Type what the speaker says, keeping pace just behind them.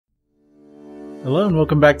Hello and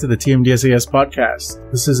welcome back to the TMDSAS podcast.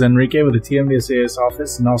 This is Enrique with the TMDSAS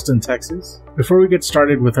office in Austin, Texas. Before we get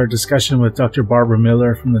started with our discussion with Dr. Barbara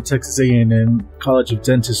Miller from the Texas A&amp College of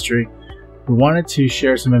Dentistry, we wanted to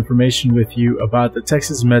share some information with you about the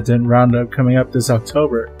Texas MedDent Roundup coming up this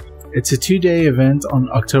October. It's a 2-day event on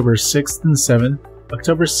October 6th and 7th.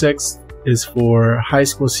 October 6th is for high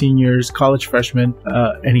school seniors, college freshmen,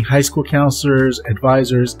 any high school counselors,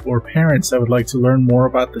 advisors, or parents that would like to learn more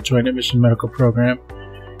about the Joint Admission Medical Program.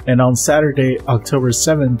 And on Saturday, October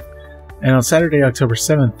 7th,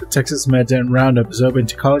 the Texas MedDent Roundup is open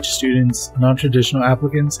to college students, non-traditional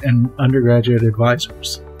applicants, and undergraduate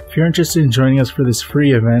advisors. If you're interested in joining us for this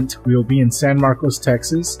free event, we will be in San Marcos,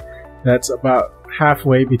 Texas. That's about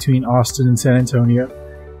halfway between Austin and San Antonio.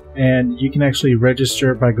 And you can actually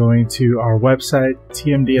register by going to our website,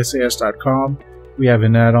 TMDSAS.com. We have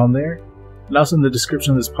an ad on there. And also in the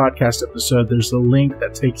description of this podcast episode, there's a link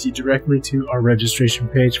that takes you directly to our registration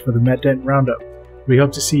page for the MedDent Roundup. We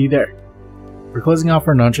hope to see you there. We're closing off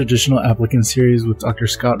our non-traditional applicant series with Dr.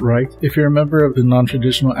 Scott Wright. If you're a member of the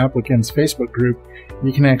non-traditional applicants Facebook group,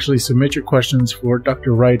 you can actually submit your questions for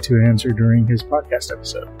Dr. Wright to answer during his podcast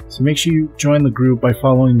episode. So make sure you join the group by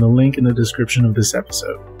following the link in the description of this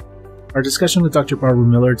episode. Our discussion with Dr. Barbara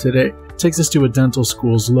Miller today takes us to what dental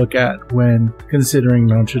schools look at when considering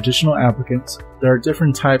non-traditional applicants. There are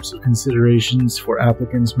different types of considerations for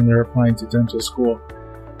applicants when they're applying to dental school.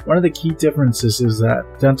 One of the key differences is that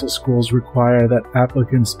dental schools require that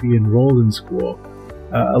applicants be enrolled in school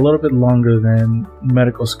a little bit longer than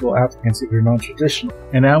medical school applicants if you're non-traditional.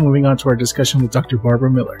 And now moving on to our discussion with Dr.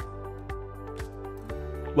 Barbara Miller.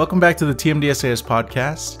 Welcome back to the TMDSAS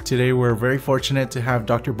podcast. Today we're very fortunate to have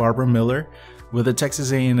Dr. Barbara Miller with the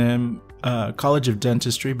Texas A&amp College of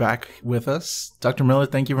Dentistry back with us. Dr. Miller,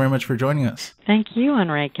 thank you very much for joining us. Thank you,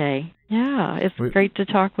 Enrique. Yeah, it's great to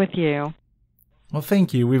talk with you. Well,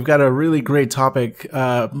 thank you. We've got a really great topic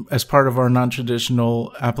as part of our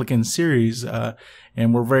non-traditional applicant series,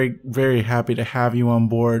 and we're very, very happy to have you on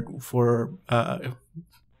board for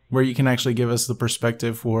where you can actually give us the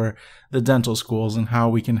perspective for the dental schools and how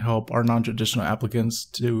we can help our non-traditional applicants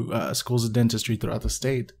to schools of dentistry throughout the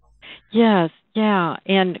state. Yes, yeah.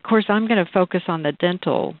 And, of course, I'm going to focus on the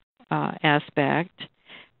dental aspect.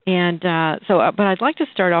 And but I'd like to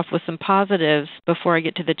start off with some positives before I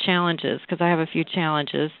get to the challenges, because I have a few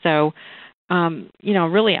challenges. So,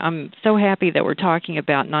 really, I'm so happy that we're talking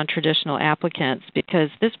about non-traditional applicants, because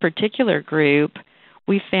this particular group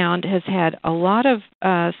we found has had a lot of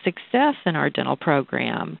success in our dental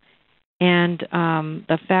program. And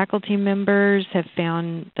the faculty members have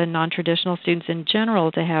found the non-traditional students in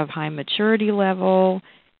general to have high maturity level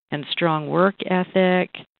and strong work ethic.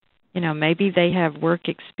 Maybe they have work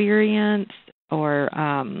experience or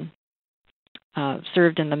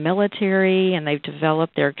served in the military, and they've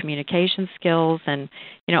developed their communication skills. And,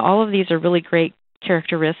 all of these are really great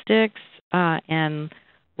characteristics and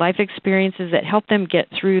life experiences that help them get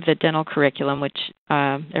through the dental curriculum, which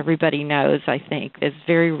everybody knows, I think, is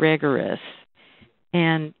very rigorous.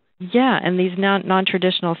 And, and these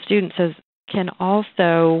non-traditional students can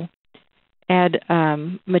also add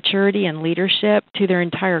maturity and leadership to their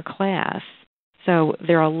entire class. So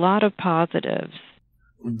there are a lot of positives.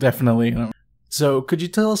 Definitely. So could you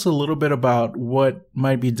tell us a little bit about what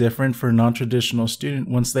might be different for a non-traditional student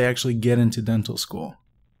once they actually get into dental school?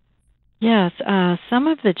 Yes, some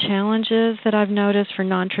of the challenges that I've noticed for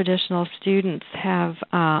non-traditional students have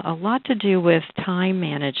a lot to do with time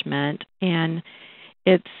management, and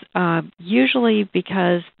it's usually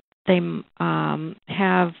because they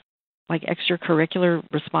have like extracurricular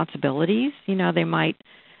responsibilities. They might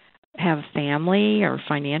have family or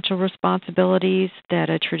financial responsibilities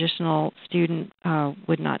that a traditional student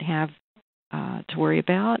would not have to worry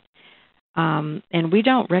about. And we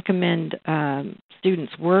don't recommend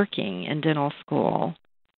students working in dental school.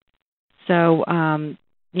 So,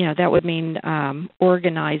 that would mean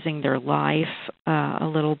organizing their life a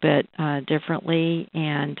little bit differently.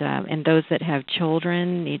 And those that have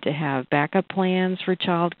children need to have backup plans for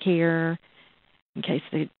child care in case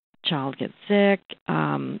the child gets sick.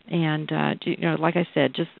 Like I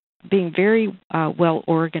said, just being very well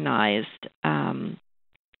organized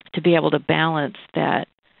to be able to balance that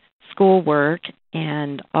schoolwork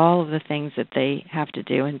and all of the things that they have to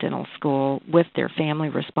do in dental school with their family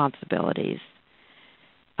responsibilities.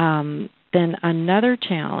 Then another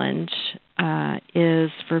challenge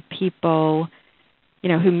is for people,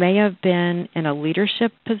 who may have been in a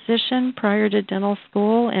leadership position prior to dental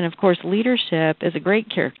school. And, of course, leadership is a great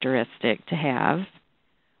characteristic to have.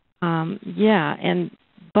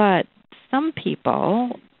 But some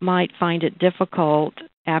people might find it difficult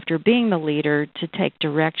after being the leader, to take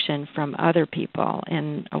direction from other people.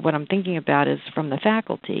 And what I'm thinking about is from the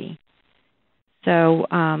faculty. So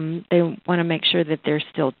they want to make sure that they're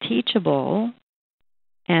still teachable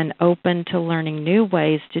and open to learning new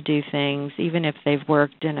ways to do things, even if they've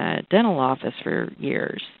worked in a dental office for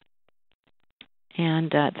years.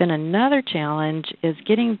 And then another challenge is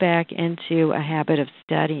getting back into a habit of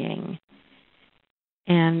studying.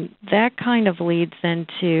 And that kind of leads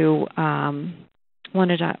into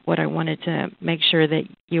what I wanted to make sure that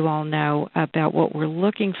you all know about what we're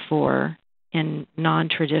looking for in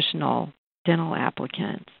non-traditional dental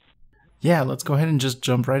applicants. Yeah, let's go ahead and just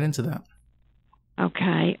jump right into that.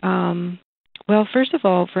 Okay. Well, first of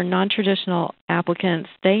all, for non-traditional applicants,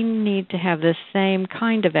 they need to have the same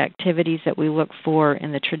kind of activities that we look for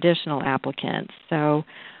in the traditional applicants. So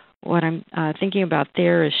what I'm thinking about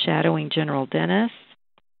there is shadowing general dentists,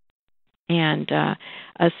 and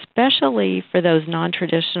especially for those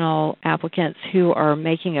non-traditional applicants who are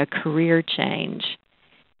making a career change.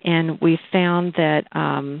 And we found that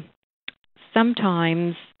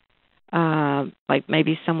sometimes, like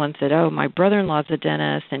maybe someone said, oh, my brother-in-law's a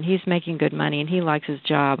dentist and he's making good money and he likes his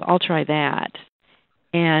job, I'll try that.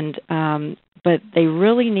 And but they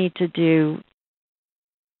really need to do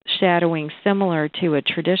shadowing similar to a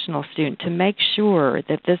traditional student to make sure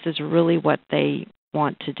that this is really what they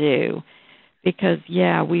want to do. Because,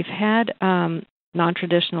 yeah, we've had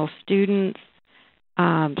non-traditional students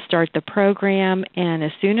start the program, and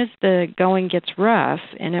as soon as the going gets rough,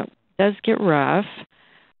 and it does get rough,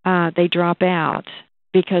 they drop out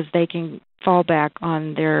because they can fall back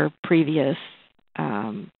on their previous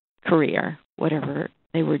career, whatever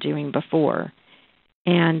they were doing before.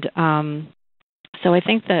 And so I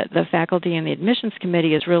think that the faculty and the admissions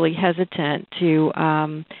committee is really hesitant to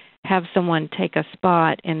have someone take a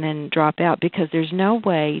spot and then drop out because there's no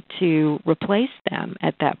way to replace them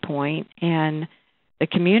at that point, and the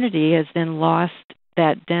community has then lost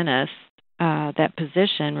that dentist, that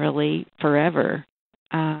position really forever.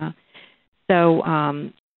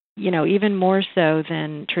 So, even more so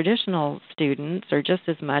than traditional students, or just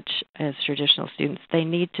as much as traditional students, they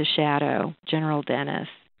need to shadow general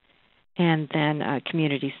dentists. And then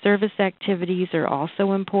community service activities are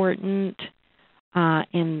also important,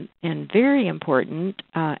 and very important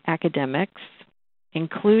academics,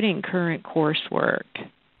 including current coursework.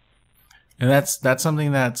 And that's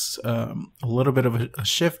something that's a little bit of a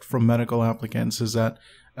shift from medical applicants, is that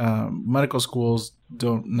medical schools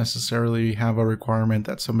don't necessarily have a requirement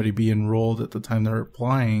that somebody be enrolled at the time they're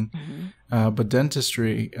applying, but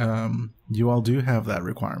dentistry, you all do have that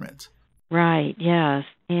requirement. Right, yes.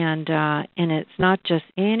 And it's not just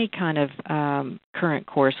any kind of current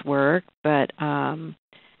coursework, but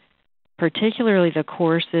particularly the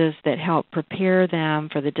courses that help prepare them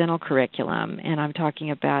for the dental curriculum. And I'm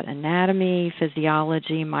talking about anatomy,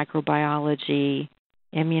 physiology, microbiology,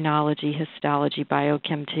 immunology, histology,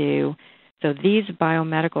 biochem 2. So these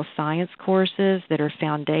biomedical science courses that are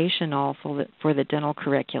foundational for the dental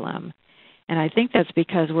curriculum. And I think that's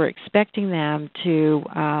because we're expecting them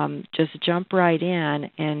to just jump right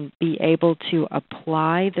in and be able to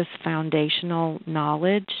apply this foundational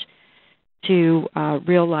knowledge to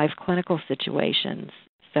real-life clinical situations.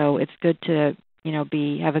 So it's good to,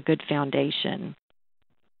 have a good foundation.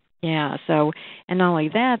 Yeah, so, and not only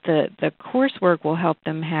that, the coursework will help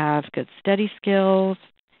them have good study skills.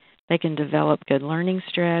 They can develop good learning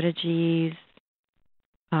strategies.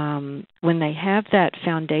 When they have that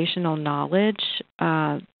foundational knowledge,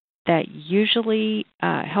 that usually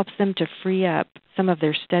helps them to free up some of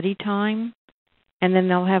their study time, and then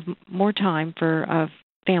they'll have more time for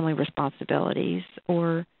family responsibilities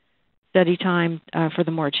or study time for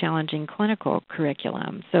the more challenging clinical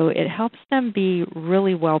curriculum. So it helps them be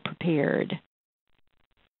really well prepared.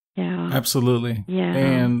 Yeah. Absolutely. Yeah.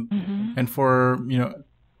 And for,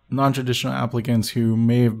 non-traditional applicants who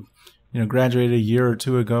may have graduated a year or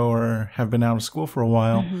two ago or have been out of school for a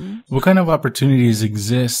while, what kind of opportunities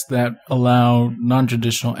exist that allow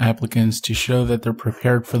non-traditional applicants to show that they're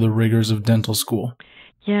prepared for the rigors of dental school?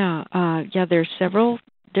 Yeah, there's several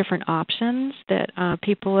different options that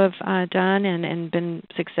people have done and been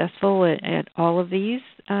successful at all of these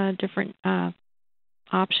different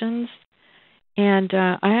options. And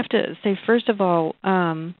I have to say, first of all,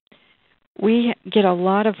 we get a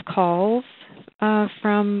lot of calls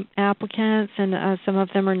from applicants, and some of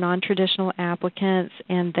them are non-traditional applicants,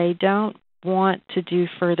 and they don't want to do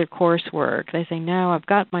further coursework. They say, no, I've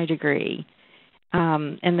got my degree.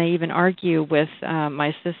 And they even argue with my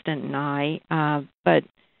assistant and I. But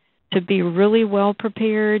to be really well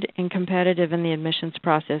prepared and competitive in the admissions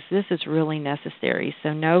process, this is really necessary.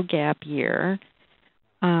 So no gap year.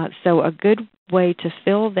 So a good way to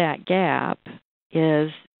fill that gap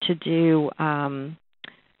is to do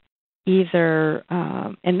either,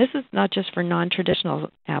 and this is not just for non-traditional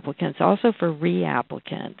applicants, also for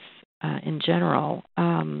reapplicants in general.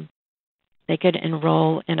 They could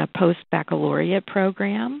enroll in a post-baccalaureate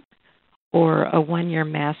program or a one-year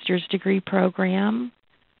master's degree program.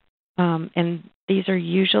 And these are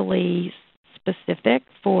usually specific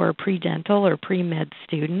for pre-dental or pre-med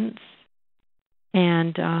students.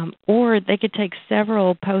 And or they could take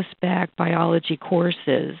several post-bac biology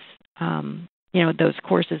courses, those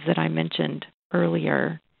courses that I mentioned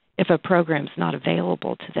earlier, if a program's not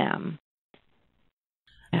available to them.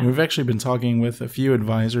 We've actually been talking with a few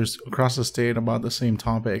advisors across the state about the same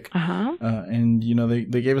topic. And,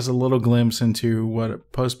 they gave us a little glimpse into what a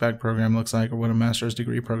post-bac program looks like or what a master's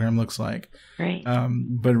degree program looks like. Right.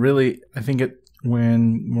 But really, I think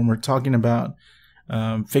when we're talking about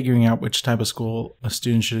figuring out which type of school a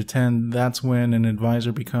student should attend, that's when an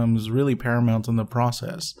advisor becomes really paramount in the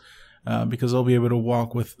process. Because they'll be able to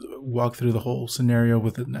walk through the whole scenario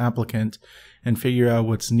with an applicant and figure out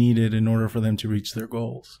what's needed in order for them to reach their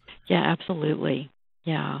goals. Yeah, absolutely.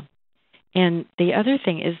 Yeah. And the other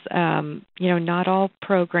thing is, not all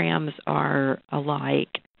programs are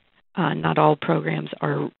alike. Not all programs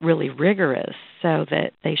are really rigorous, so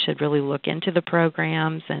that they should really look into the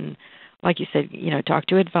programs and, like you said, talk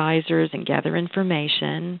to advisors and gather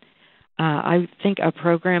information. I think a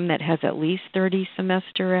program that has at least 30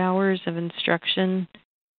 semester hours of instruction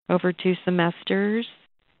over 2 semesters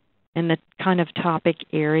in the kind of topic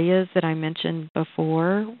areas that I mentioned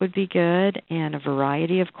before would be good, and a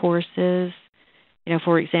variety of courses.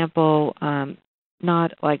 For example,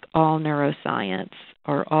 not like all neuroscience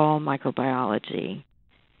or all microbiology.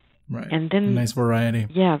 Right. And then a nice variety.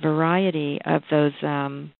 Yeah, variety of those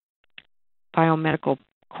biomedical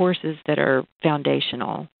courses that are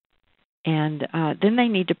foundational. And then they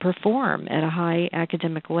need to perform at a high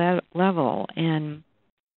academic level. And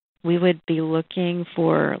we would be looking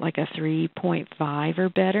for like a 3.5 or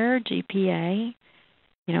better GPA.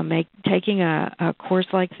 Taking a course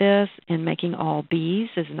like this and making all Bs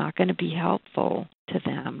is not going to be helpful to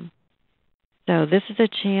them. So this is a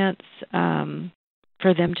chance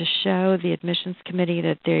for them to show the admissions committee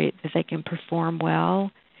that they can perform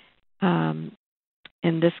well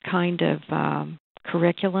in this kind of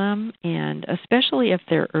curriculum, and especially if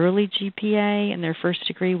their early GPA and their first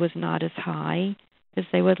degree was not as high as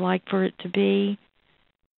they would like for it to be.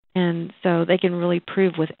 And so they can really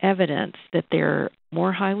prove with evidence that they're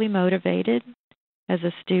more highly motivated as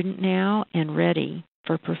a student now and ready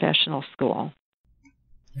for professional school.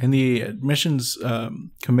 And the admissions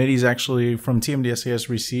committees actually from TMDSAS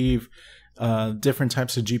receive different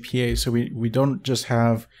types of GPA. So we don't just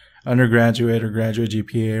have undergraduate or graduate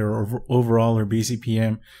GPA or overall or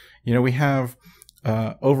BCPM. We have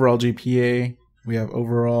overall GPA, we have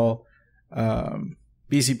overall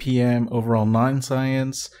BCPM, overall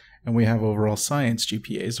non-science, and we have overall science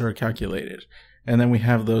GPAs that are calculated. And then we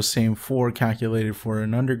have those same 4 calculated for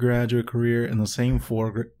an undergraduate career and the same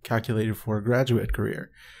 4 calculated for a graduate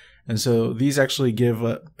career. And so these actually give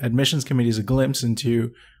admissions committees a glimpse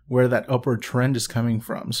into where that upward trend is coming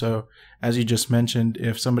from. So as you just mentioned,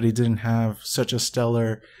 if somebody didn't have such a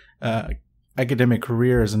stellar academic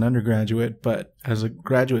career as an undergraduate, but as a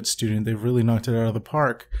graduate student, they've really knocked it out of the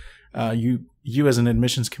park, you as an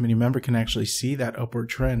admissions committee member can actually see that upward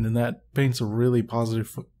trend, and that paints a really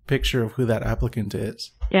positive picture of who that applicant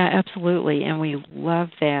is. Yeah, absolutely, and we love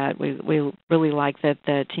that. We really like that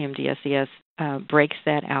the TMDSAS breaks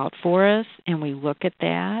that out for us, and we look at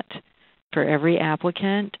that for every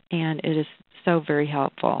applicant, and it is so very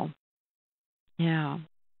helpful. Yeah.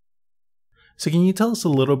 So can you tell us a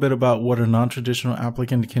little bit about what a non-traditional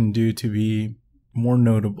applicant can do to be more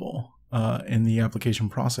notable in the application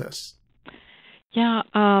process? Yeah,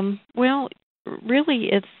 well, really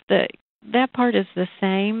it's that part is the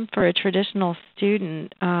same for a traditional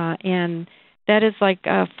student, and that is like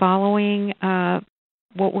following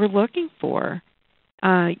what we're looking for.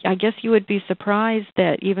 I guess you would be surprised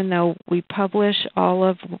that even though we publish all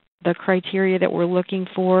of the criteria that we're looking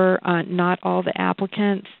for, not all the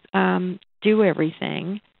applicants do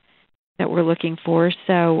everything that we're looking for.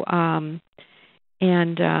 So, I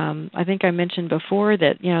think I mentioned before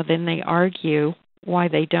that, then they argue why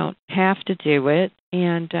they don't have to do it.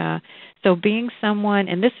 And so being someone,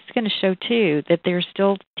 and this is going to show too, that they're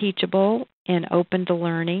still teachable and open to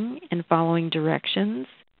learning and following directions.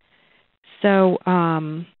 So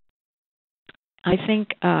I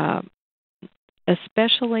think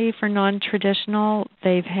especially for non-traditional,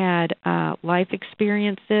 they've had life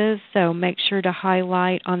experiences, so make sure to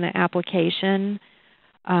highlight on the application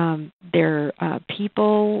their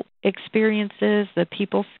people experiences, the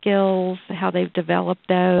people skills, how they've developed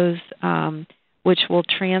those, which will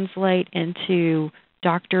translate into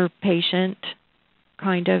doctor-patient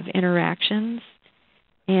kind of interactions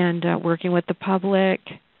and working with the public.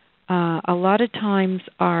 A lot of times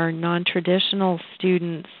our non-traditional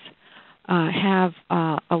students have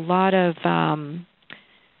a lot of,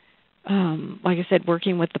 like I said,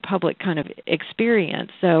 working with the public kind of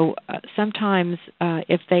experience. So sometimes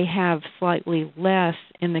if they have slightly less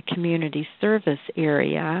in the community service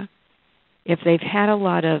area, if they've had a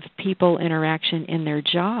lot of people interaction in their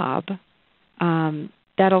job,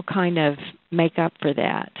 that'll kind of make up for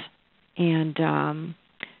that. And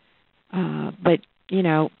but you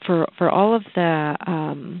know, for all of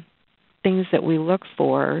the things that we look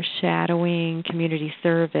for, shadowing, community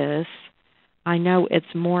service, I know it's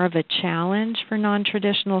more of a challenge for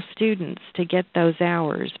non-traditional students to get those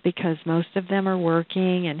hours because most of them are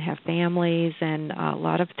working and have families and a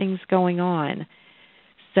lot of things going on.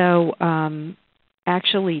 So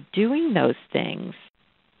actually doing those things,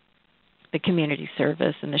 the community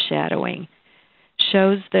service and the shadowing,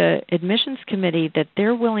 shows the admissions committee that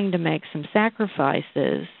they're willing to make some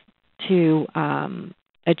sacrifices to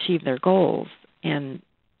achieve their goals, and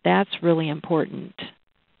that's really important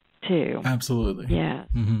too. Absolutely. Yeah.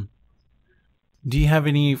 Mm-hmm. Do you have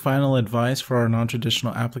any final advice for our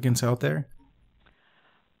non-traditional applicants out there?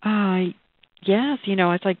 Yes. You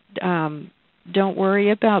know, it's like, don't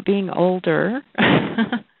worry about being older.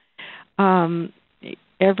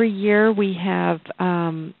 Every year we have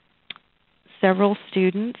several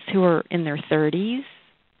students who are in their 30s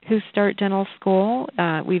who start dental school.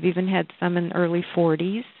 We've even had some in early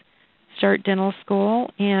 40s start dental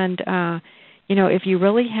school. And, you know, if you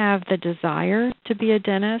really have the desire to be a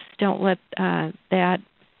dentist, don't let that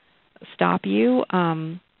stop you.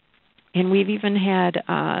 And we've even had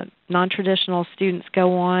non-traditional students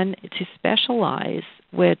go on to specialize,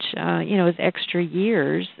 which, you know, is extra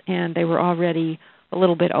years, and they were already a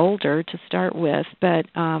little bit older to start with. But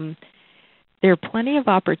there are plenty of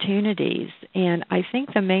opportunities, and I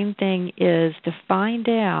think the main thing is to find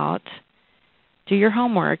out, do your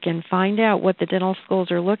homework and find out what the dental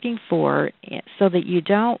schools are looking for so that you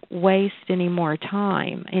don't waste any more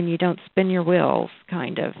time and you don't spin your wheels,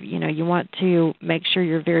 kind of. You know, you want to make sure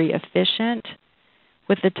you're very efficient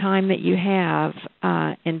with the time that you have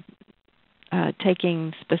in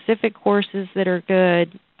taking specific courses that are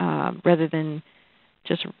good rather than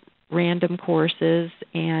just random courses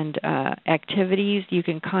and activities. You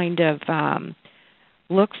can kind of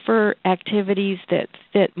look for activities that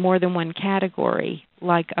fit more than one category,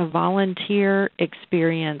 like a volunteer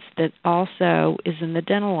experience that also is in the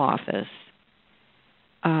dental office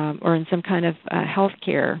or in some kind of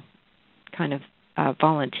healthcare kind of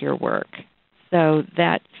volunteer work. So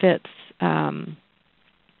that fits,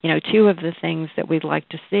 you know, two of the things that we'd like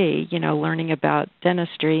to see, you know, learning about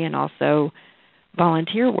dentistry and also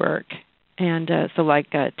volunteer work. And so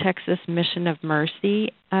like Texas Mission of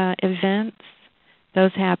Mercy events,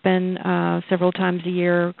 those happen several times a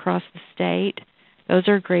year across the state. Those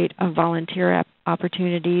are great volunteer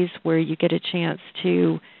opportunities where you get a chance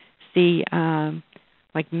to see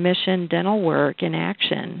like mission dental work in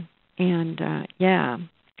action. And yeah,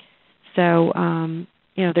 so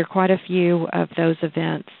you know, there are quite a few of those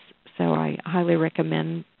events, so I highly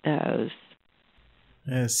recommend those.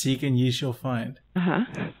 Seek and ye shall find.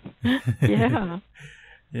 Yeah.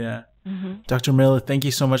 Yeah. Mm-hmm. Dr. Miller, thank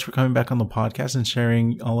you so much for coming back on the podcast and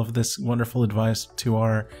sharing all of this wonderful advice to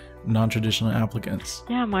our non-traditional applicants.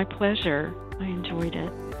 Yeah, my pleasure. I enjoyed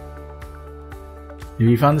it. If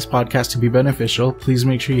you found this podcast to be beneficial, please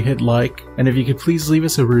make sure you hit like. And if you could please leave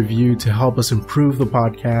us a review to help us improve the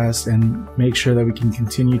podcast and make sure that we can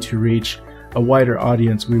continue to reach a wider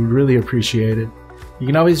audience, we would really appreciate it. You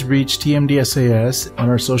can always reach TMDSAS on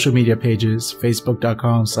our social media pages,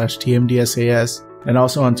 facebook.com/TMDSAS. And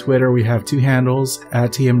also on Twitter, we have two handles,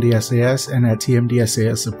 @TMDSAS and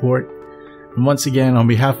 @TMDSAS Support. And once again, on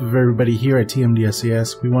behalf of everybody here at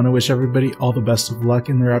TMDSAS, we want to wish everybody all the best of luck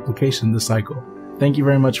in their application this cycle. Thank you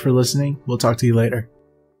very much for listening. We'll talk to you later.